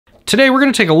Today we're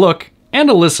going to take a look and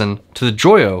a listen to the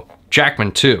Joyo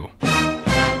JaCkMan 2.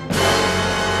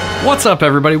 What's up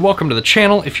everybody, welcome to the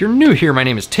channel. If you're new here, my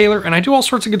name is Taylor and I do all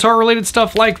sorts of guitar related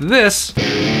stuff like this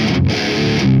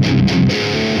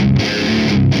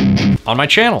on my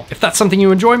channel. If that's something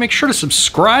you enjoy, make sure to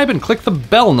subscribe and click the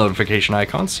bell notification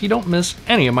icon so you don't miss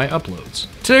any of my uploads.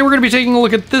 Today we're going to be taking a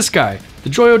look at this guy, the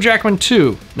Joyo JaCkMan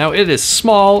 2. Now it is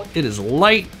small, it is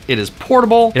light, it is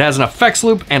portable, it has an effects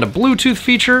loop and a Bluetooth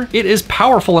feature. It is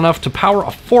powerful enough to power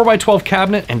a 4x12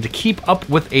 cabinet and to keep up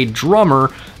with a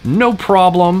drummer, no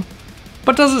problem.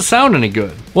 But does it sound any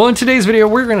good? Well, in today's video,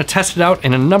 we're gonna test it out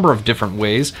in a number of different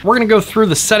ways. We're gonna go through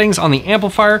the settings on the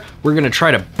amplifier. We're gonna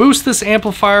try to boost this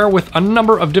amplifier with a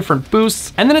number of different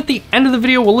boosts. And then at the end of the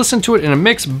video, we'll listen to it in a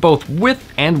mix both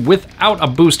with and without a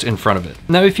boost in front of it.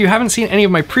 Now, if you haven't seen any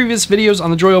of my previous videos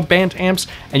on the Joyo Bantamps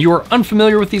and you are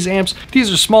unfamiliar with these amps,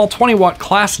 these are small 20-watt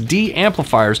Class D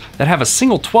amplifiers that have a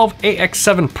single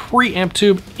 12AX7 preamp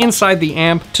tube inside the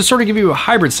amp to sort of give you a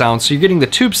hybrid sound. So you're getting the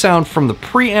tube sound from the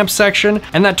preamp section,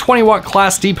 and that 20-watt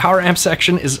Class D power amp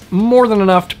section is more than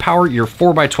enough to power your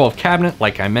 4x12 cabinet,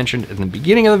 like I mentioned in the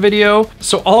beginning of the video.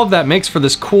 So all of that makes for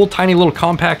this cool, tiny little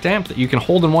compact amp that you can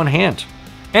hold in one hand.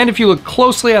 And if you look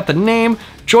closely at the name,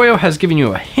 Joyo has given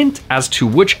you a hint as to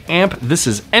which amp this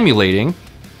is emulating.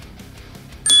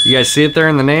 You guys see it there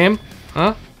in the name?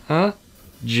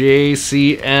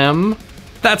 JCM.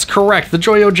 That's correct, the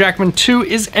Joyo JaCkMan 2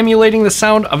 is emulating the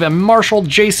sound of a Marshall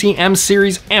JCM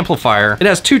series amplifier. It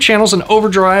has two channels, an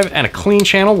overdrive and a clean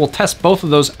channel. We'll test both of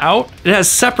those out. It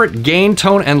has separate gain,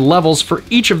 tone, and levels for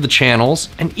each of the channels.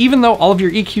 And even though all of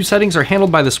your EQ settings are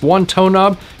handled by this one tone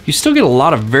knob, you still get a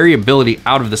lot of variability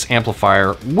out of this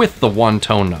amplifier with the one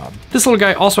tone knob. This little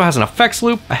guy also has an effects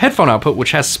loop, a headphone output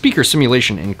which has speaker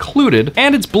simulation included,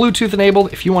 and it's Bluetooth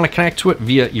enabled if you want to connect to it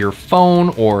via your phone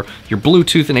or your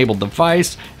Bluetooth enabled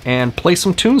device and play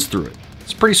some tunes through it.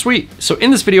 It's pretty sweet. So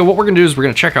in this video, what we're gonna do is we're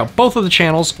gonna check out both of the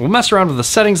channels. We'll mess around with the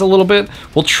settings a little bit.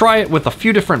 We'll try it with a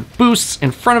few different boosts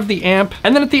in front of the amp.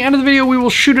 And then at the end of the video, we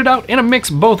will shoot it out in a mix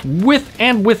both with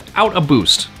and without a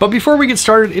boost. But before we get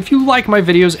started, if you like my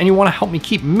videos and you wanna help me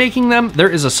keep making them, there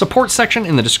is a support section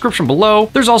in the description below.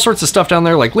 There's all sorts of stuff down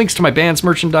there like links to my band's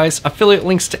merchandise, affiliate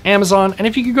links to Amazon, and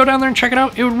if you could go down there and check it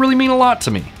out, it would really mean a lot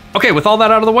to me. Okay, with all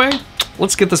that out of the way,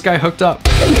 let's get this guy hooked up.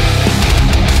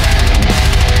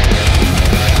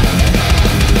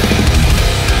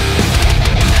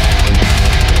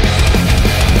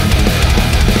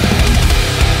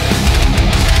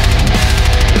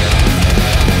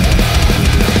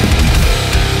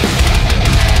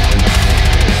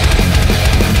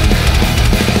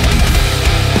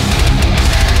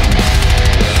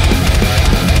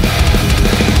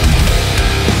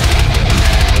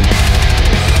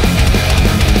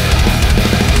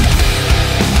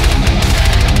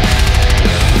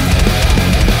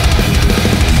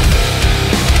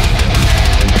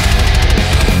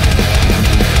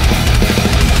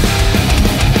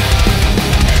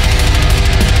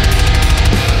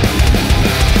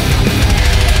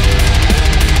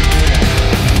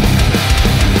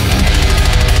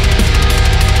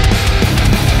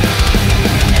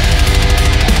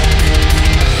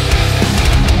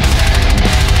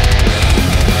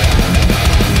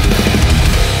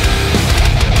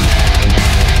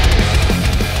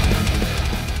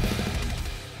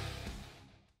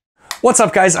 What's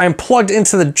up guys, I'm plugged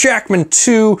into the JaCkMan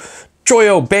 2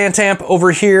 Joyo Bantamp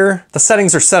over here. The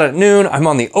settings are set at noon. I'm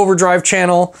on the overdrive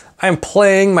channel. I'm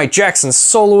playing my Jackson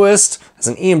Soloist as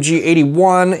an EMG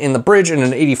 81 in the bridge and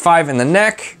an 85 in the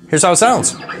neck. Here's how it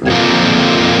sounds.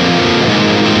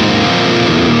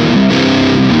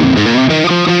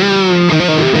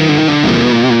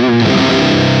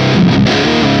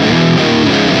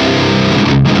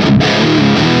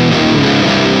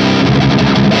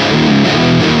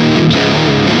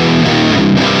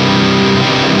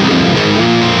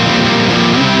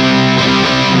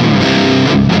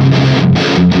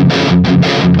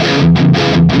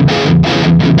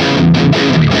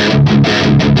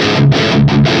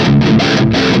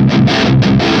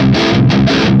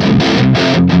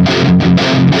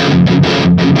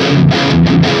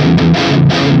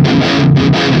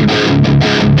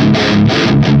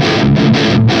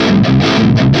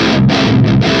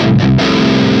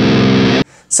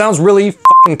 Sounds really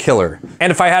fucking killer. And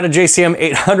if I had a JCM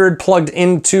 800 plugged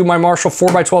into my Marshall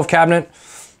 4x12 cabinet,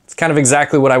 it's kind of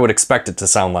exactly what I would expect it to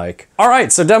sound like. All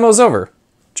right, so demo's over.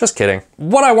 Just kidding.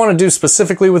 What I want to do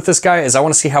specifically with this guy is I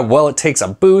want to see how well it takes a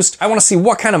boost. I want to see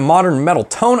what kind of modern metal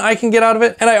tone I can get out of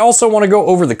it. And I also want to go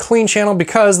over the clean channel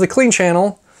because the clean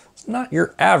channel is not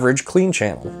your average clean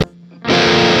channel.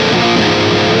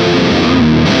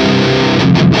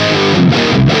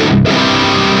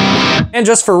 And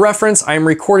just for reference, I'm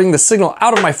recording the signal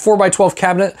out of my 4x12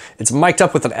 cabinet. It's mic'd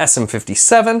up with an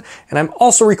SM57, and I'm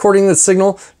also recording the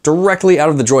signal directly out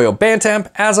of the Joyo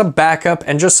Bantamp as a backup,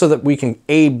 and just so that we can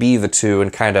A/B the two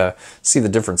and kind of see the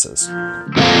differences.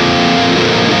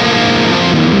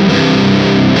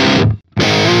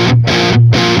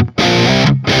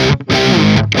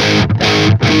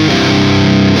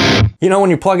 You know, when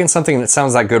you plug in something and it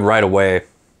sounds that good right away,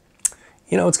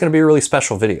 you know it's gonna be a really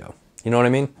special video. You know what I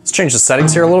mean? Let's change the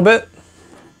settings here a little bit.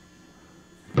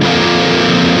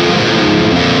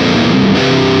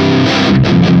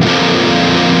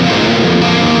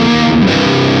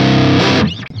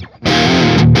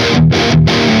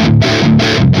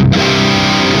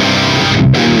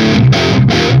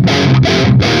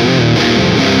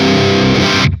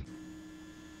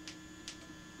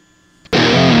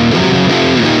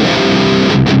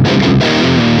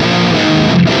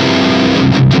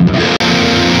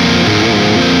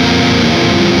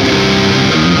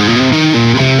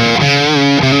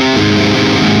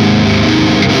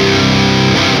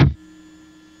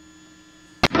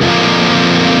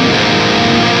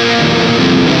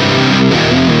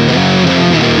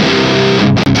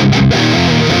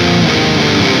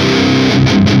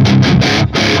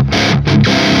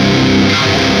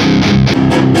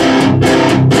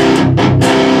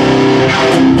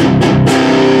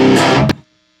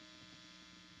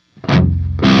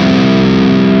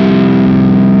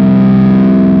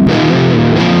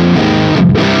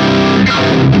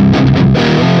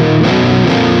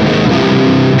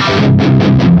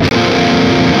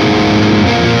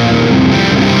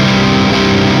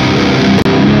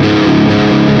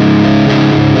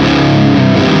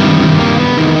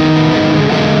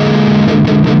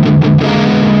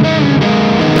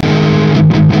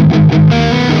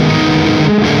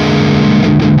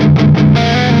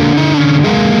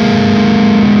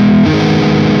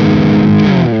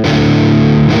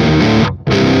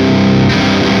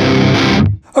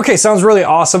 Okay, sounds really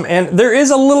awesome, and there is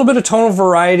a little bit of tonal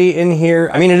variety in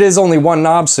here. I mean, it is only one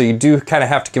knob, so you do kind of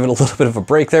have to give it a little bit of a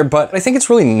break there, but I think it's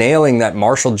really nailing that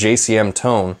Marshall JCM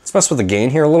tone. Let's mess with the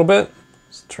gain here a little bit.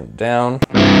 Let's turn it down.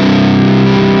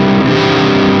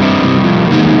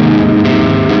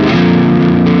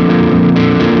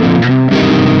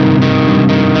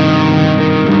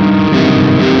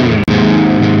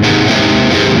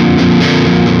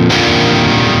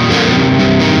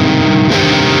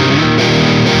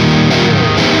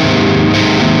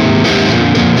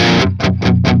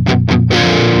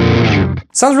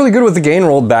 Sounds really good with the gain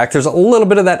rolled back. There's a little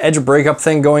bit of that edge of breakup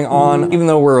thing going on. Even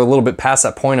though we're a little bit past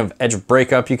that point of edge of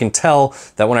breakup, you can tell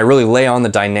that when I really lay on the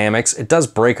dynamics, it does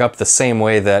break up the same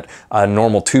way that a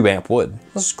normal tube amp would.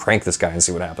 Let's just crank this guy and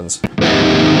see what happens.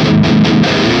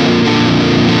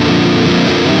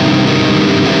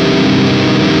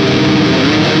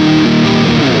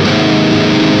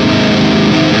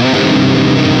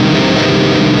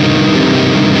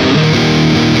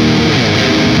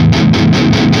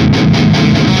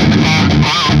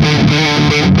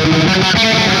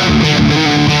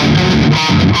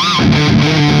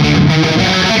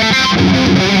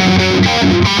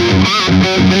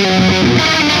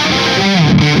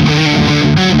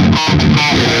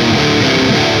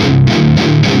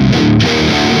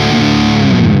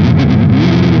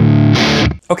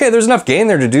 Okay, there's enough gain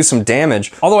there to do some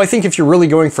damage. Although I think if you're really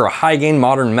going for a high gain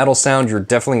modern metal sound, you're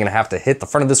definitely gonna have to hit the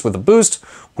front of this with a boost,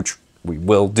 which we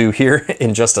will do here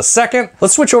in just a second.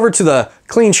 Let's switch over to the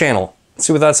clean channel. Let's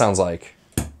see what that sounds like.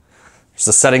 There's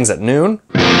the settings at noon.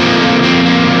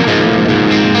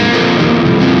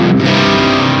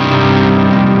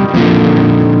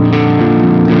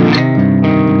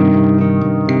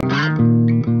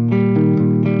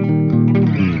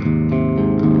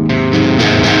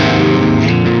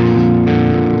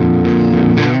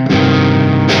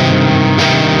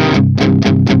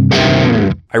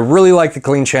 I really like the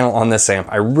clean channel on this amp.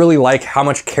 I really like how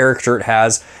much character it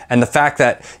has and the fact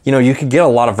that, you know, you could get a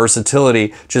lot of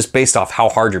versatility just based off how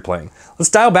hard you're playing. Let's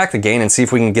dial back the gain and see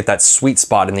if we can get that sweet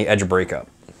spot in the edge of breakup.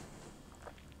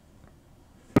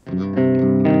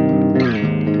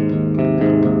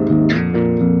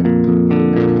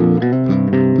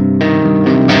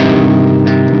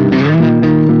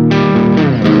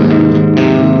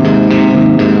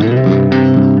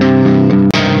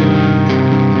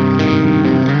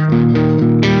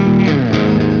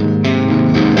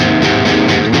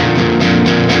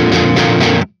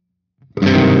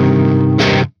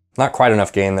 Not quite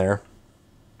enough gain there.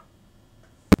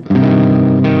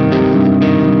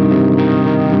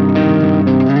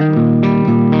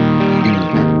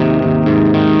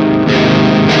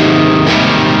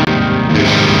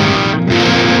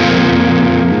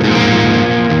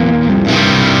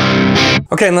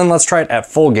 Okay, and then let's try it at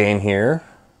full gain here.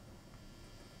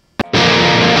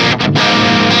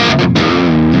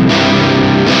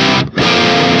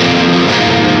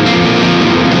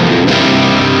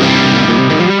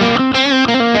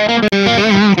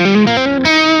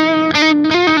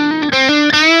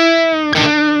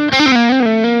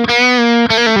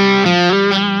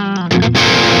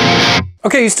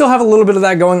 Okay, you still have a little bit of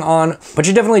that going on, but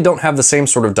you definitely don't have the same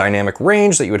sort of dynamic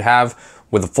range that you would have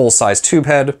with a full-size tube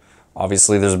head.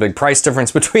 Obviously, there's a big price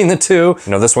difference between the two.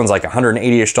 You know, this one's like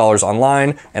 $180-ish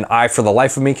online, and I, for the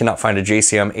life of me, cannot find a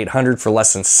JCM 800 for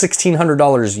less than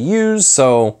 $1,600 used,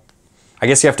 so I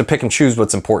guess you have to pick and choose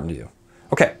what's important to you.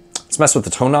 Okay, let's mess with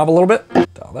the tone knob a little bit.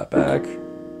 Dial that back.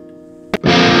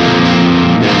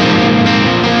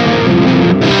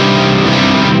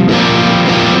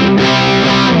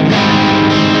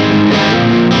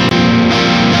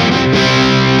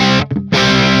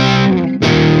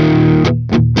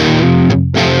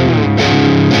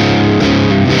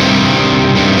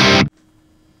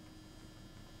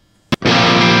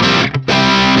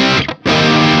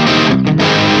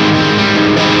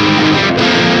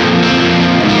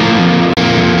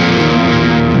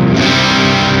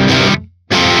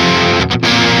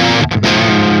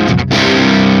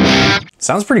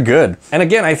 Sounds pretty good. And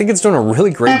again, I think it's doing a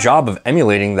really great job of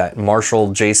emulating that Marshall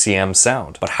JCM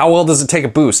sound. But how well does it take a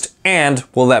boost? And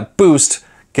will that boost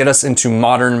get us into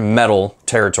modern metal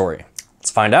territory?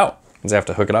 Let's find out, because I have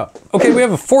to hook it up. Okay, we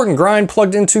have a Fort and Grind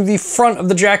plugged into the front of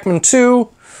the JaCkMan 2.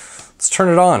 Let's turn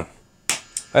it on.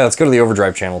 Hey, let's go to the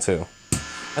overdrive channel too.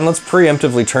 And let's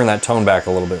preemptively turn that tone back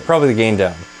a little bit. Probably the gain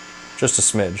down, just a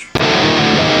smidge.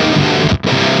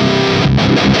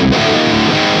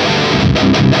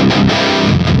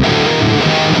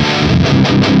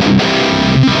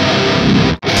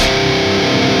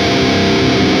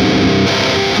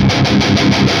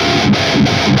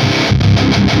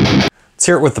 Let's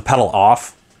hear it with the pedal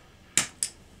off.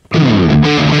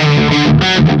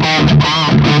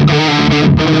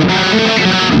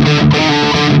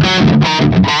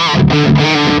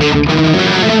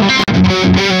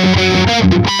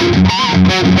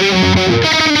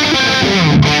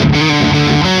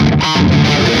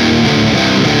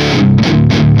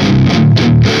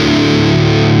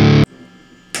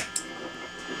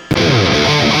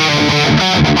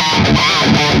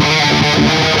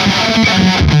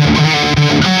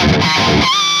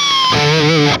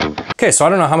 Okay, so I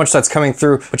don't know how much that's coming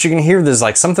through, but you can hear there's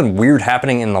like something weird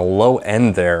happening in the low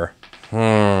end there.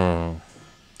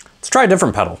 Let's try a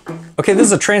different pedal. Okay, this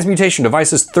is a Transmutation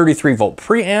Devices 33-volt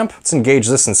preamp. Let's engage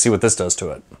this and see what this does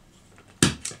to it.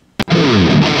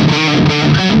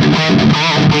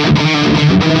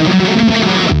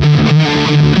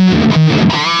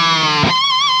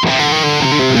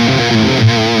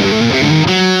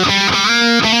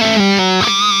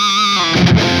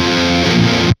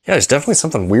 Yeah, there's definitely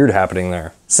something weird happening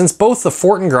there. Since both the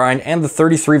Fort and Grind and the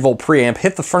 33-volt preamp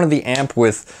hit the front of the amp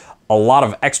with a lot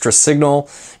of extra signal,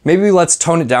 maybe let's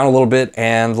tone it down a little bit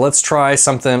and let's try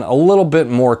something a little bit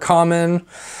more common,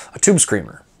 a tube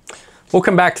screamer. We'll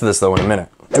come back to this though in a minute.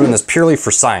 Doing this purely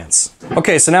for science.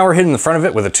 Okay, so now we're hitting the front of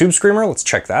it with a tube screamer. Let's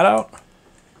check that out.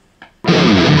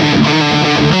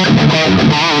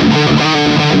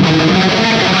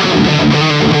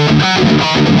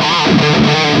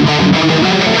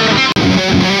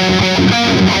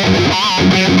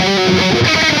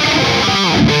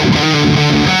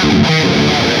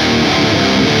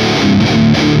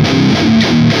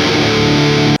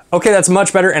 Okay, that's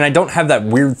much better, and I don't have that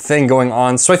weird thing going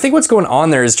on. So I think what's going on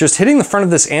there is just hitting the front of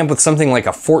this amp with something like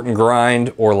a Fort and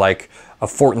Grind or like a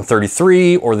Fort and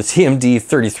 33 or the TMD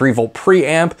 33-volt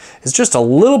preamp is just a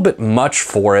little bit much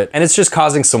for it, and it's just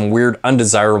causing some weird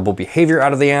undesirable behavior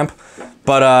out of the amp.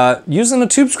 But using a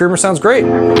tube screamer sounds great.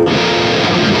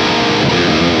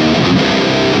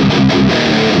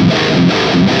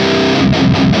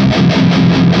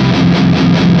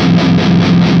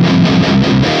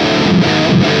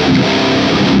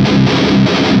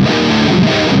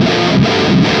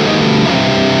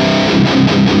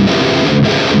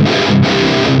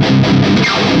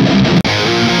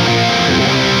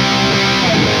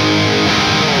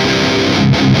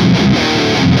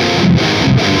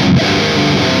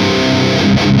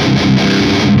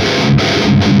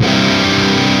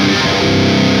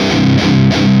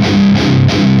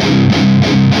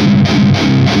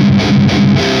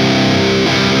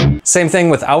 Same thing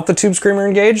without the tube screamer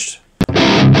engaged.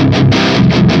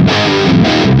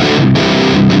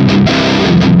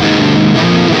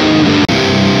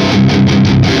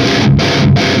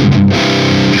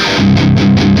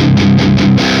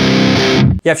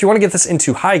 Yeah, if you want to get this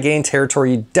into high gain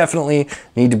territory, you definitely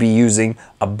need to be using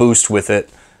a boost with it.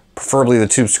 Preferably the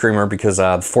Tube Screamer, because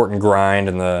the Fort and Grind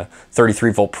and the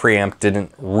 33 volt preamp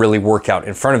didn't really work out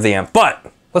in front of the amp. But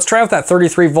let's try out that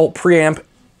 33 volt preamp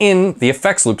in the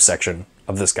effects loop section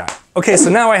of this guy. Okay, so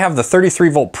now I have the 33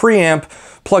 volt preamp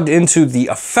plugged into the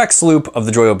effects loop of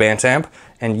the Joyo Bantamp.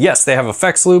 And yes, they have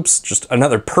effects loops, just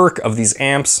another perk of these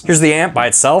amps. Here's the amp by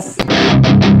itself.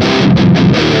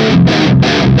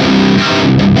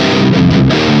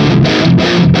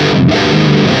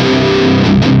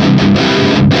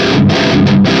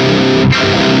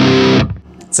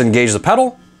 Let's engage the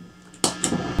pedal.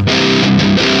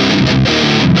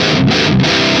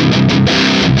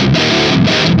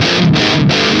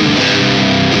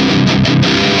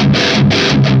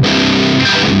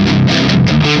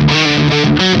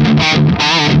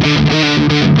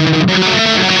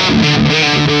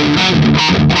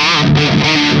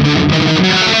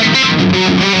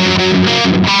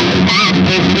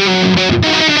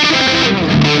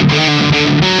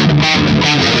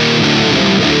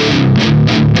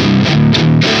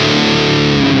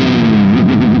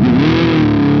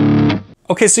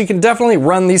 Okay, so you can definitely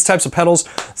run these types of pedals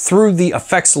through the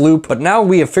effects loop, but now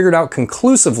we have figured out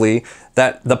conclusively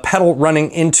that the pedal running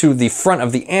into the front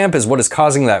of the amp is what is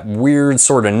causing that weird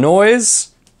sort of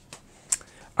noise.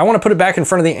 I want to put it back in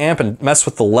front of the amp and mess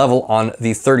with the level on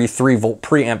the 33 volt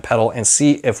preamp pedal and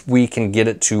see if we can get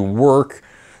it to work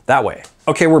that way.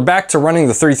 Okay, we're back to running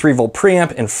the 33 volt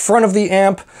preamp in front of the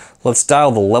amp. Let's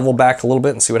dial the level back a little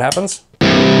bit and see what happens.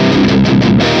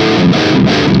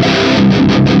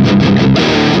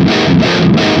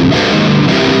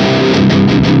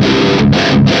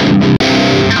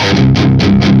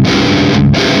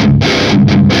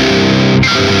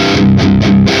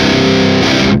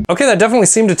 Okay, that definitely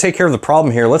seemed to take care of the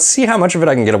problem here. Let's see how much of it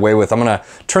I can get away with. I'm gonna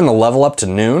turn the level up to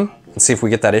noon and see if we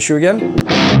get that issue again.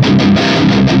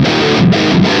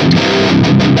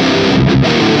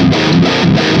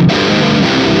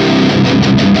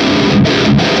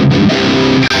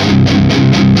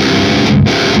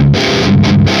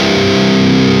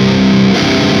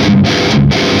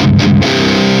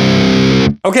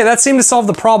 Okay, that seemed to solve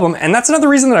the problem, and that's another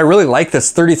reason that I really like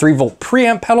this 33 volt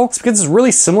preamp pedal. It's because it's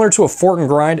really similar to a Fort and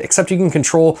Grind, except you can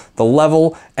control the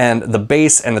level and the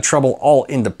bass and the treble all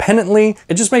independently.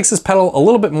 It just makes this pedal a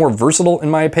little bit more versatile in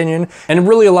my opinion, and it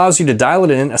really allows you to dial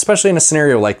it in, especially in a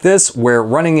scenario like this, where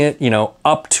running it, you know,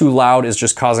 up too loud is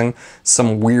just causing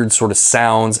some weird sort of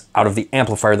sounds out of the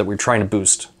amplifier that we're trying to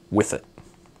boost with it.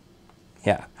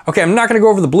 Yeah. Okay, I'm not gonna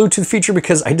go over the Bluetooth feature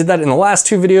because I did that in the last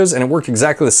two videos and it worked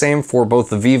exactly the same for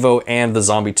both the 𝗵𝗶𝗍 and the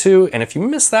𝗵𝗵𝗍𝗽 2. And if you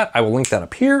missed that, I will link that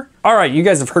up here. All right, you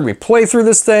guys have heard me play through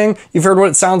this thing. You've heard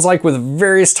what it sounds like with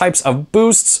various types of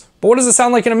boosts, but what does it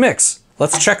sound like in a mix?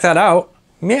 Let's check that out.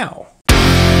 Meow.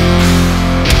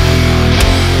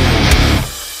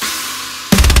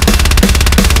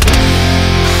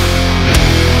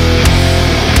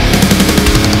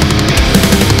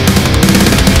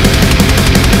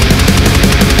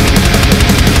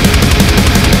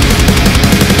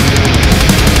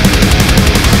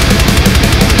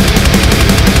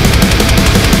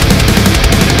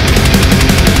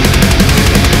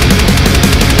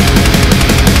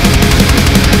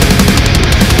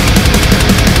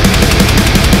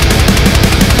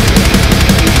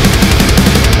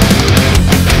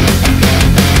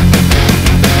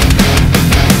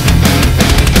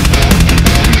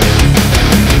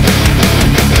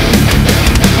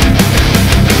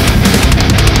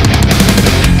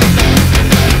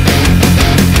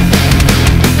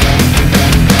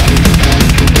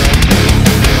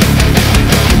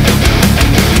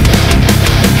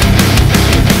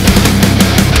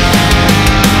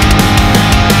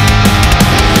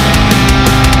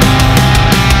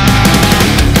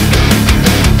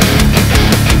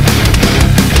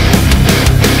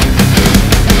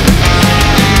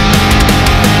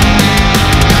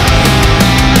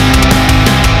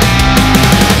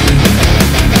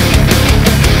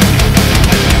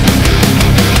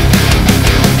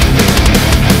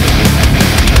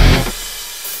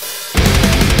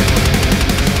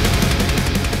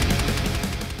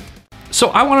 So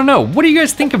I want to know, what do you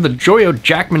guys think of the Joyo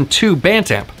JaCkMan 2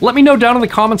 Bantamp? Let me know down in the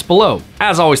comments below.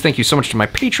 As always, thank you so much to my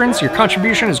patrons. Your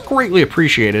contribution is greatly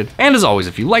appreciated. And as always,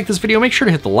 if you like this video, make sure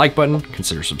to hit the like button,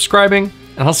 consider subscribing,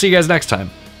 and I'll see you guys next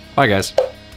time. Bye guys.